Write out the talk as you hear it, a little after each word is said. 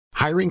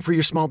Hiring for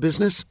your small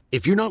business?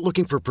 If you're not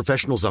looking for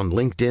professionals on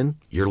LinkedIn,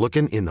 you're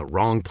looking in the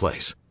wrong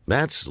place.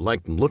 That's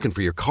like looking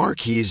for your car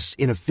keys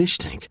in a fish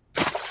tank.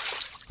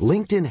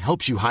 LinkedIn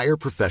helps you hire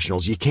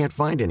professionals you can't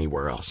find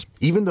anywhere else,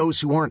 even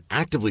those who aren't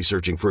actively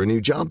searching for a new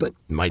job but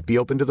might be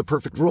open to the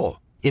perfect role.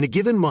 In a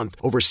given month,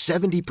 over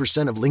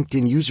 70% of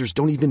LinkedIn users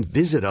don't even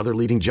visit other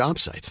leading job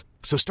sites.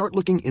 So start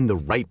looking in the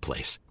right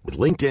place. With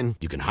LinkedIn,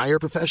 you can hire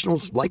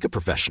professionals like a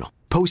professional.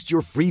 Post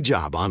your free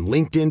job on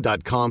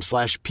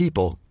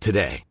linkedin.com/people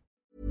today.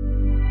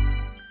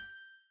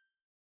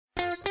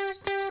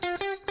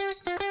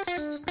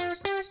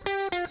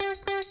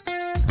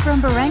 From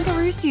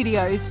Barangaroo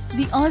Studios,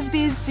 the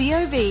AusBiz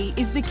COB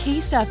is the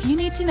key stuff you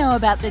need to know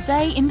about the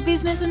day in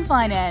business and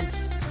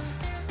finance.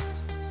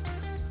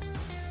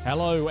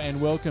 Hello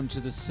and welcome to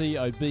the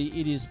COB.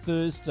 It is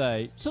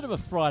Thursday, sort of a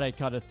Friday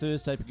kind of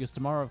Thursday, because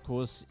tomorrow, of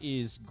course,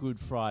 is Good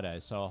Friday,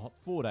 so a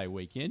 4-day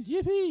weekend.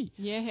 Yippee!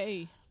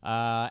 Yay!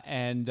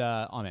 And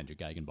I'm Andrew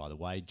Gagan, by the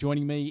way.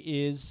 Joining me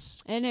is...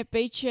 Annette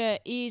Beecher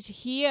is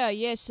here.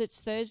 Yes, it's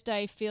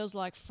Thursday. Feels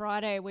like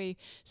Friday.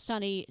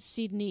 Sunny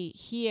Sydney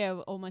here.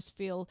 Almost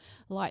feel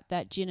like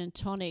that gin and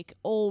tonic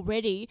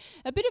already.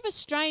 A bit of a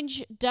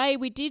strange day.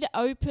 We did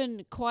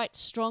open quite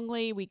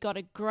strongly. We got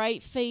a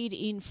great feed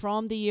in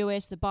from the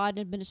US, the Biden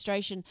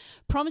administration,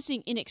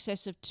 promising in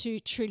excess of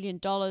 $2 trillion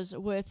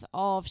worth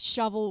of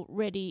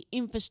shovel-ready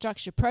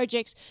infrastructure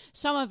projects.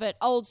 Some of it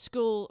old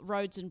school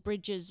roads and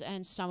bridges,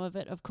 and some of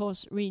it, of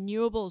course,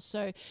 renewables.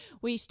 So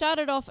we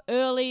started off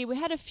early. We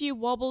had a few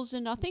wobbles,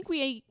 and I think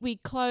we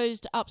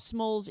closed up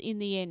smalls in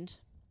the end.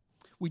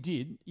 We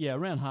did, yeah,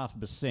 around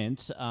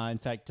 0.5%. In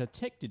fact,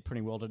 tech did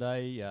pretty well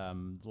today.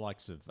 The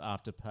likes of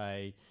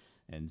Afterpay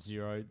and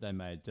Xero, they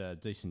made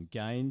decent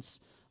gains.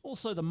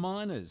 Also, the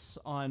miners,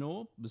 iron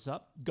ore was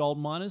up. Gold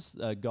miners,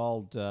 they've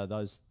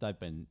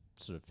been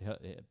sort of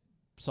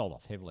sold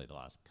off heavily the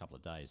last couple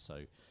of days,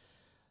 so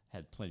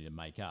had plenty to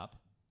make up.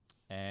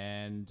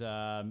 And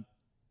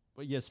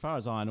well, yeah, as far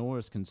as iron ore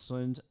is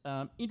concerned,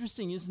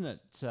 interesting, isn't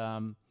it,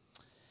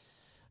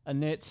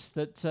 Annette,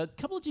 that a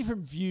couple of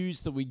different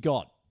views that we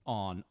got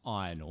on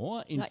iron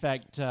ore. In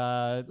fact,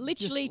 literally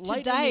just late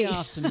today in the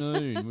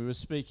afternoon, we were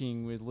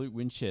speaking with Luke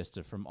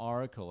Winchester from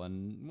Oracle,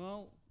 and,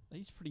 well,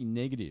 he's pretty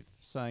negative,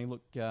 saying,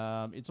 look,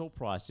 it's all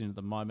priced in at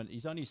the moment.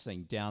 He's only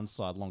seeing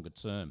downside longer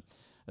term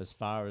as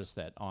far as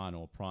that iron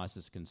ore price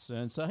is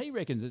concerned. So he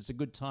reckons it's a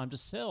good time to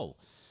sell.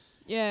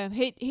 Yeah,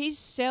 his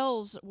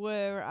sells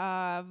were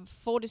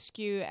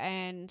Fortescue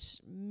and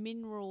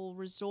Mineral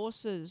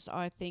Resources,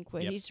 I think,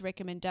 were his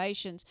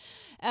recommendations.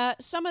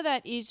 Some of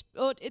that is,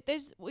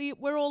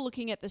 we're all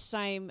looking at the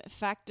same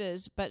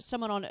factors, but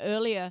someone on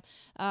earlier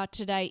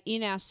today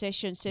in our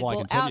session said,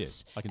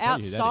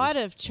 outside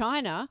of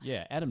China...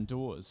 Yeah, Adam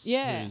Dawes,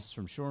 who's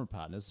from Shaw and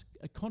Partners,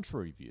 a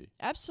contrary view.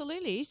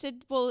 Absolutely. He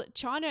said, well,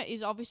 China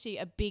is obviously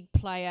a big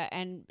player,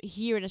 and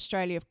here in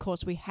Australia, of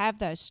course, we have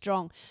those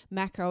strong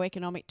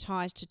macroeconomic ties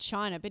to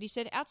China. But he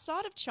said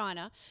outside of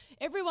China,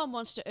 everyone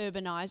wants to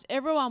urbanise,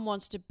 everyone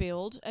wants to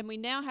build, and we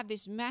now have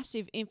this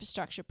massive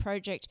infrastructure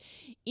project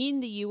in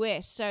the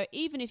US. So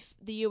even if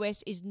the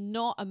US is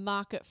not a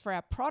market for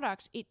our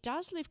products, it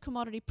does lift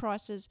commodity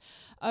prices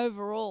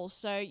overall.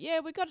 So yeah,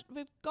 we've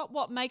got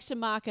what makes a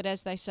market,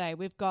 as they say.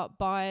 We've got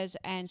buyers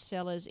and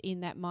sellers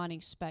in that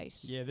mining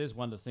space. Yeah, there's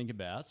one to think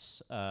about.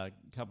 A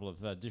couple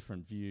of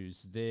different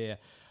views there.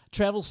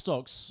 Travel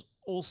stocks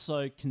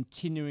also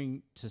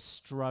continuing to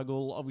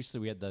struggle. Obviously,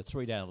 we had the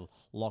 3-day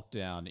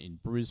lockdown in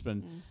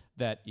Brisbane.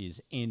 That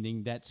is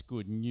ending. That's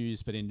good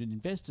news. But in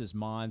investors'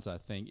 minds, I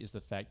think, is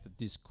the fact that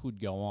this could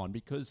go on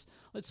because,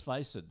 let's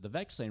face it, the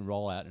vaccine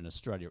rollout in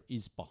Australia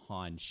is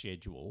behind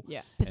schedule.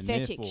 Yeah,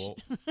 pathetic. And therefore,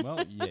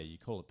 well, yeah, you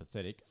call it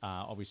pathetic.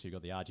 Obviously, you've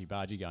got the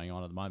argy-bargy going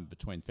on at the moment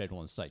between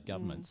federal and state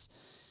governments.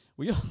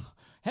 We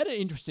had an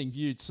interesting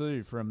view,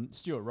 too, from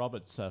Stuart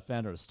Roberts,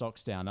 founder of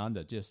Stocks Down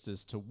Under, just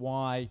as to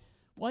why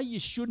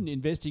you shouldn't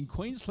invest in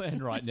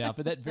Queensland right now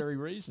for that very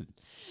reason.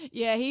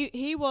 Yeah,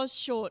 he was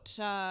short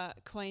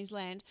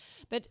Queensland,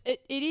 but it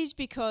is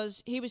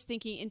because he was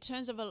thinking in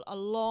terms of a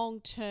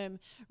long-term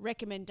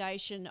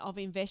recommendation of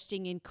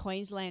investing in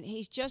Queensland.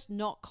 He's just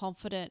not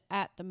confident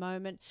at the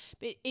moment.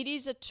 But it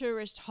is a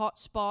tourist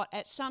hotspot.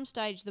 At some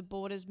stage, the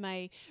borders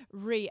may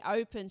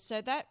reopen, so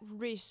that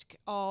risk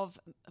of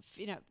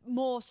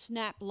more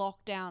snap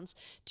lockdowns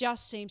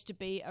just seems to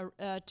be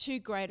a too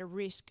great a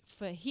risk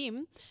for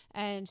him.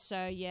 And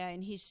so, yeah,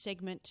 in his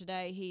segment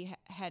today, he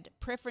had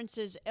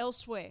preferences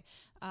elsewhere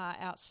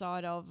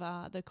outside of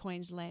the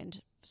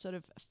Queensland sort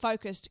of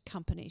focused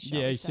companies,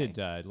 shall we say.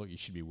 Said, look, you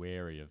should be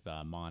wary of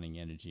mining,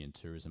 energy and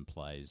tourism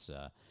plays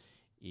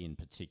in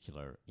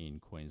particular in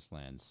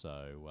Queensland.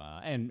 So,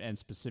 and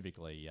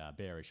specifically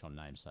bearish on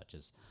names such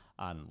as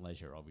Ardent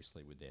Leisure,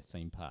 obviously, with their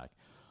theme park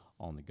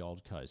on the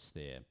Gold Coast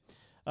there.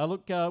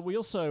 We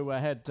also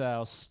had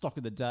our stock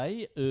of the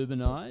day,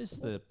 Urbanize,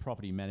 the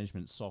property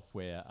management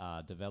software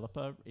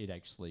developer. It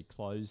actually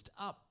closed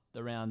up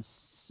around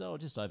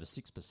just over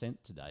 6%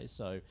 today,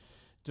 so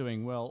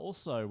doing well.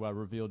 Also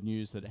revealed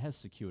news that it has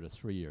secured a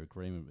 3-year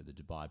agreement with the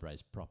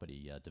Dubai-based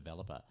property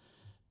developer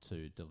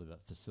to deliver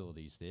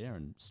facilities there,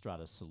 and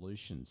Strata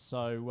Solutions.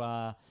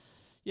 So,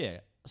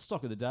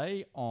 stock of the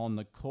day on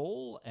the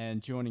call,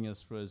 and joining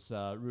us was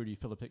Rudy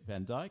Philippik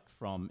van Dijk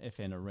from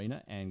FN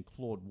Arena and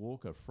Claude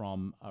Walker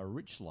from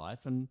Rich Life,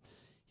 and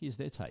here's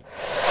their take.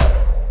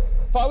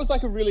 If I was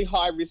like a really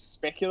high risk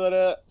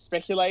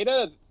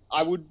speculator,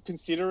 I would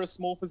consider a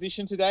small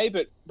position today,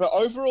 but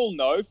overall,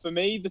 no. For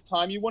me, the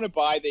time you want to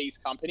buy these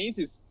companies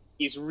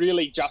is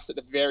really just at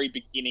the very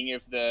beginning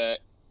of the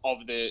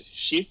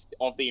shift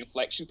of the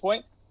inflection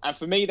point. And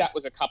for me, that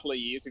was a couple of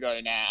years ago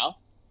now.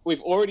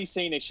 We've already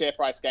seen a share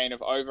price gain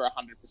of over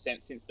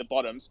 100% since the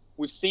bottoms.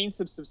 We've seen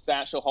some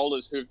substantial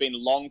holders who've been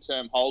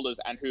long-term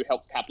holders and who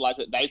helped capitalize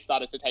it. They've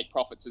started to take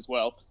profits as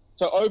well.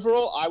 So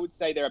overall, I would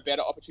say there are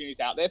better opportunities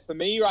out there. For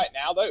me right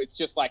now, though, it's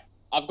just like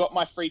I've got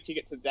my free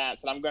ticket to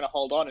dance and I'm going to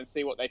hold on and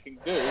see what they can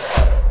do.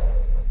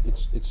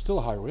 It's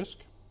still high risk.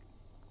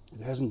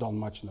 It hasn't done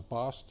much in the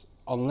past,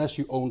 unless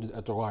you owned it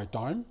at the right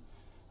time.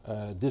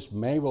 This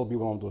may well be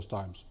one of those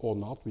times or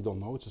not. We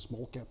don't know. It's a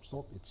small cap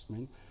stock.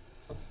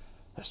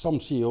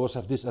 Some CEOs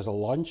have this as a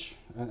lunch,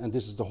 and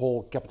this is the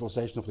whole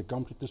capitalization of the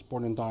company at this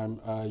point in time.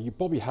 You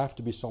probably have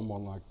to be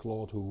someone like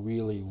Claude who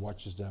really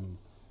watches them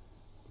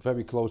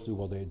very closely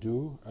what they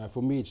do.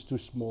 For me, it's too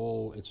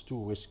small, it's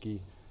too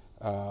risky.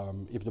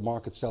 If the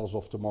market sells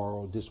off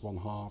tomorrow, this one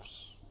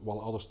halves,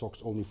 while other stocks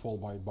only fall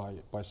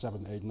by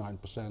 7, 8,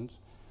 9%.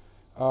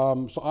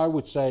 So I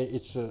would say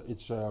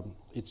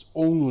it's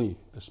only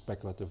a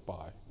speculative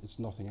buy. It's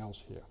nothing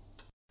else here.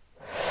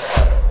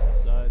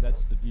 So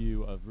that's the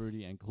view of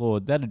Rudy and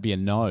Claude. That'd be a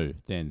no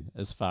then,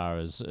 as far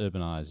as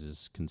Urbanise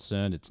is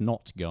concerned. It's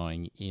not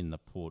going in the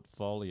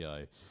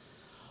portfolio.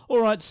 All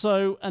right,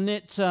 so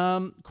Annette,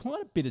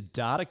 quite a bit of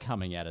data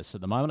coming at us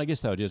at the moment. I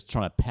guess they were just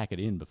trying to pack it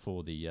in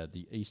before the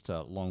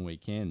Easter long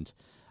weekend.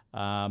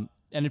 And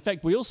in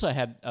fact, we also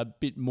had a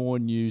bit more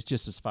news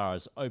just as far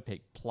as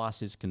OPEC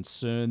Plus is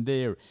concerned.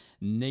 They're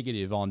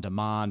negative on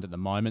demand at the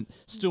moment.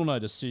 Still no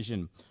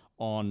decision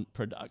on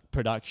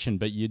production,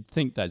 but you'd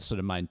think they'd sort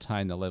of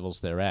maintain the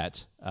levels they're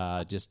at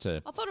just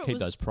to keep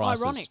those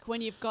prices. I thought it was ironic when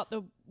you've got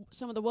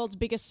some of the world's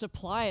biggest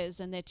suppliers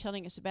and they're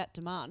telling us about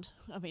demand.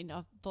 I mean,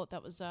 I thought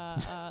that was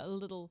a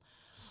little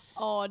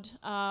odd.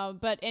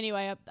 But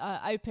anyway,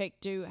 OPEC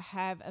do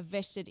have a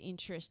vested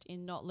interest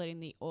in not letting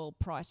the oil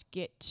price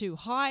get too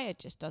high. It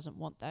just doesn't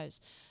want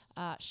those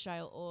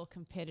shale oil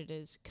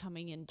competitors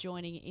coming and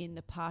joining in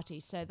the party.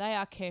 So they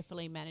are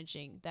carefully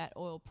managing that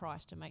oil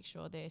price to make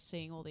sure they're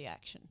seeing all the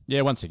action.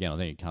 Yeah, once again, I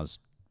think it comes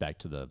back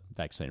to the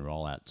vaccine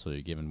rollout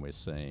too, given we're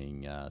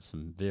seeing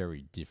some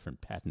very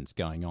different patterns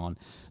going on.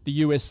 The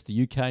US,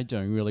 the UK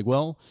doing really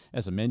well.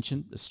 As I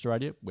mentioned,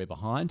 Australia, we're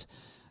behind.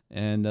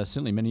 And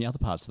certainly many other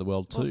parts of the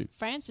world too. Well,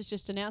 France has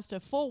just announced a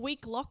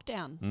 4-week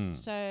lockdown.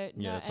 So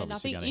and I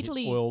think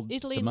Italy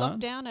demand. locked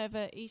down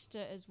over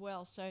Easter as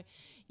well. So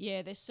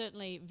yeah, there's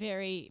certainly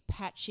very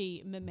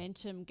patchy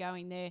momentum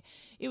going there.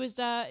 It was,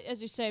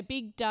 as we say, a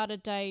big data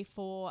day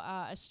for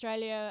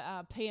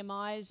Australia.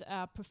 PMIs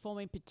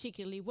performing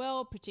particularly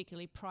well,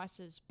 particularly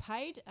prices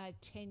paid.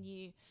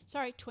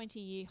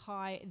 20-year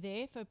high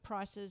there for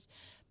prices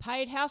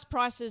paid. House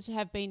prices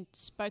have been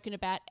spoken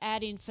about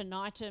ad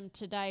infinitum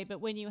today, but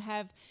when you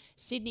have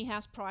Sydney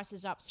house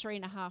prices up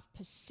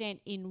 3.5%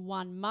 in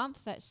 1 month,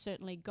 that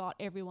certainly got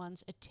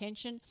everyone's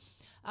attention.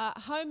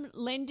 Home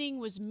lending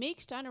was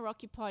mixed.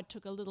 Owner-occupied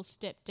took a little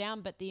step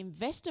down, but the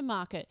investor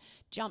market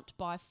jumped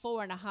by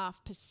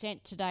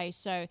 4.5% today.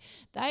 So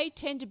they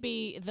tend to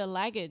be the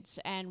laggards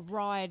and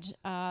ride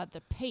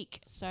the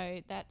peak.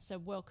 So that's a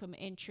welcome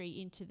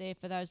entry into there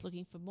for those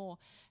looking for more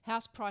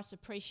house price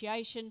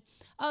appreciation.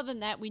 Other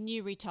than that, we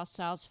knew retail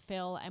sales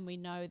fell, and we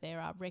know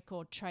there are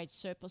record trade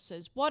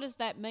surpluses. What does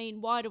that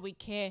mean? Why do we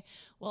care?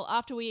 Well,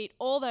 after we eat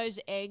all those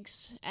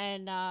eggs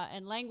and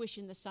languish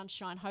in the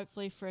sunshine,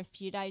 hopefully for a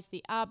few days,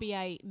 the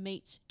RBA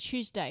meets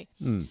Tuesday.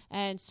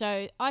 And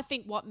so I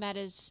think what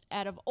matters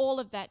out of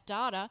all of that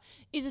data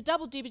is a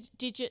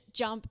double-digit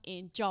jump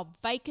in job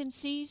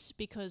vacancies,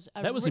 because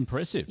that was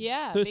impressive.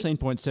 Yeah,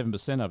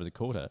 13.7% over the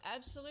quarter.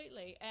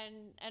 Absolutely,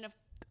 and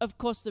of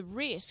course, the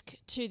risk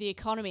to the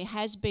economy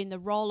has been the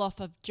roll-off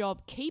of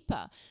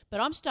JobKeeper,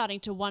 but I'm starting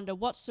to wonder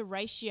what's the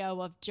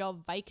ratio of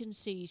job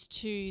vacancies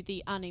to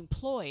the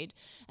unemployed,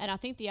 and I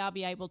think the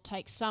RBA will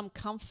take some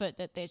comfort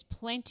that there's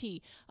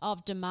plenty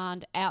of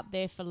demand out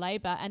there for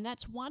labour, and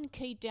that's one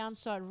key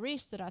downside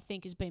risk that I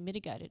think has been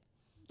mitigated.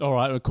 All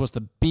right, of course,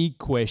 the big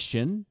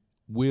question,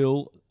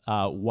 will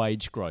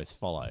wage growth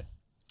follow?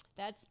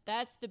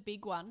 That's the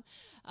big one.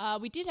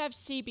 We did have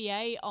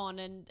CBA on,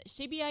 and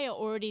CBA are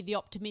already the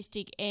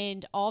optimistic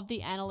end of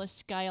the analyst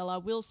scale. I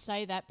will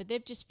say that, but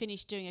they've just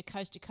finished doing a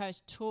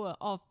coast-to-coast tour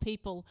of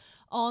people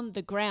on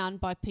the ground.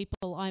 By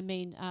people, I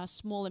mean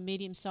small and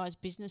medium-sized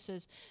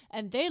businesses,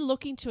 and they're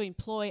looking to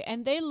employ,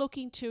 and they're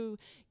looking to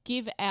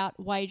give out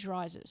wage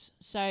rises.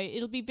 So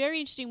it'll be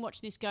very interesting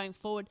watching this going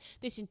forward.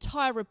 This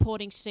entire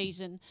reporting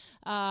season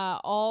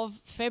of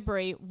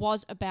February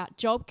was about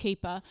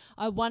JobKeeper.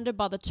 I wonder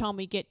by the time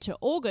we get to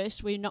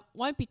August,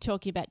 won't be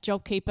talking about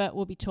JobKeeper,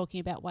 we'll be talking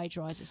about wage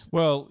rises.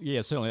 Well,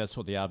 yeah, certainly that's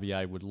what the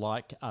RBA would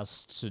like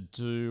us to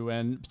do,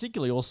 and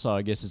particularly also,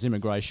 I guess, as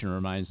immigration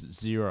remains at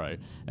zero,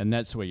 and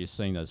that's where you're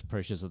seeing those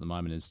pressures at the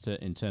moment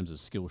in terms of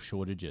skill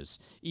shortages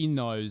in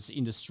those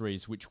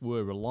industries which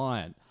were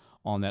reliant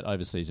on that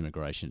overseas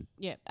immigration.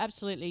 Yeah,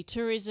 absolutely.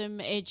 Tourism,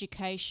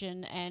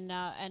 education,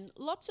 and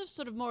lots of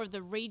sort of more of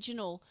the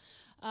regional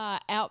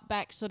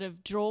outback sort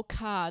of draw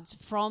cards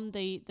from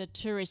the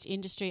tourist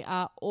industry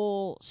are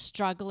all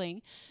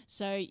struggling.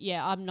 So,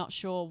 yeah, I'm not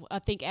sure. I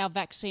think our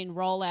vaccine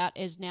rollout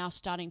is now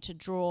starting to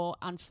draw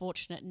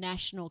unfortunate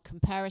national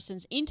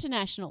comparisons,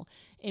 international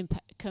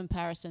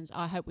comparisons.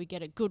 I hope we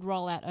get a good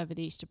rollout over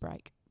the Easter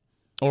break.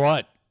 All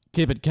right.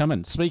 Keep it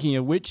coming. Speaking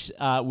of which,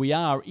 we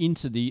are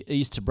into the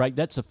Easter break.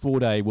 That's a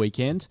 4-day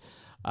weekend.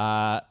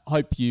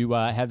 Hope you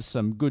have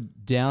some good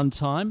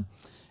downtime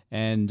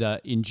and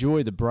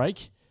enjoy the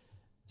break.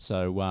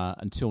 So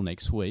until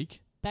next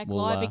week. Back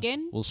live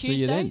again We'll Tuesday.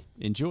 see you then.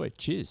 Enjoy.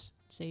 Cheers.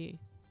 See you.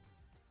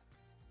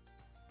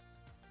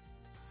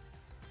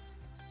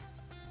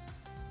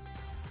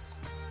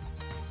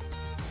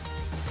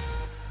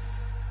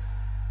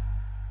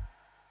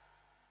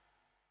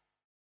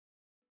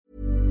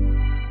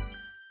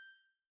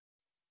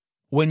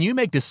 When you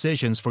make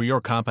decisions for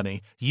your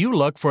company, you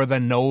look for the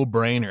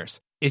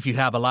no-brainers. If you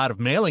have a lot of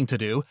mailing to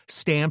do,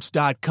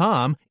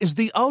 Stamps.com is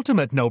the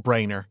ultimate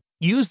no-brainer.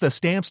 Use the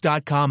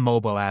Stamps.com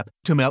mobile app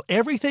to mail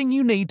everything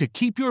you need to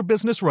keep your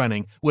business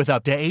running with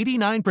up to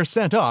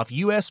 89% off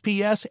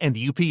USPS and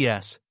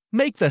UPS.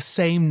 Make the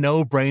same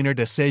no-brainer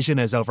decision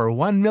as over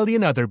 1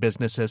 million other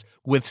businesses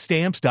with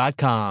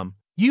Stamps.com.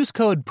 Use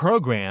code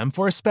PROGRAM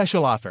for a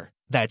special offer.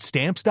 That's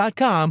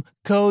Stamps.com,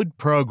 code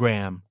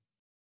PROGRAM.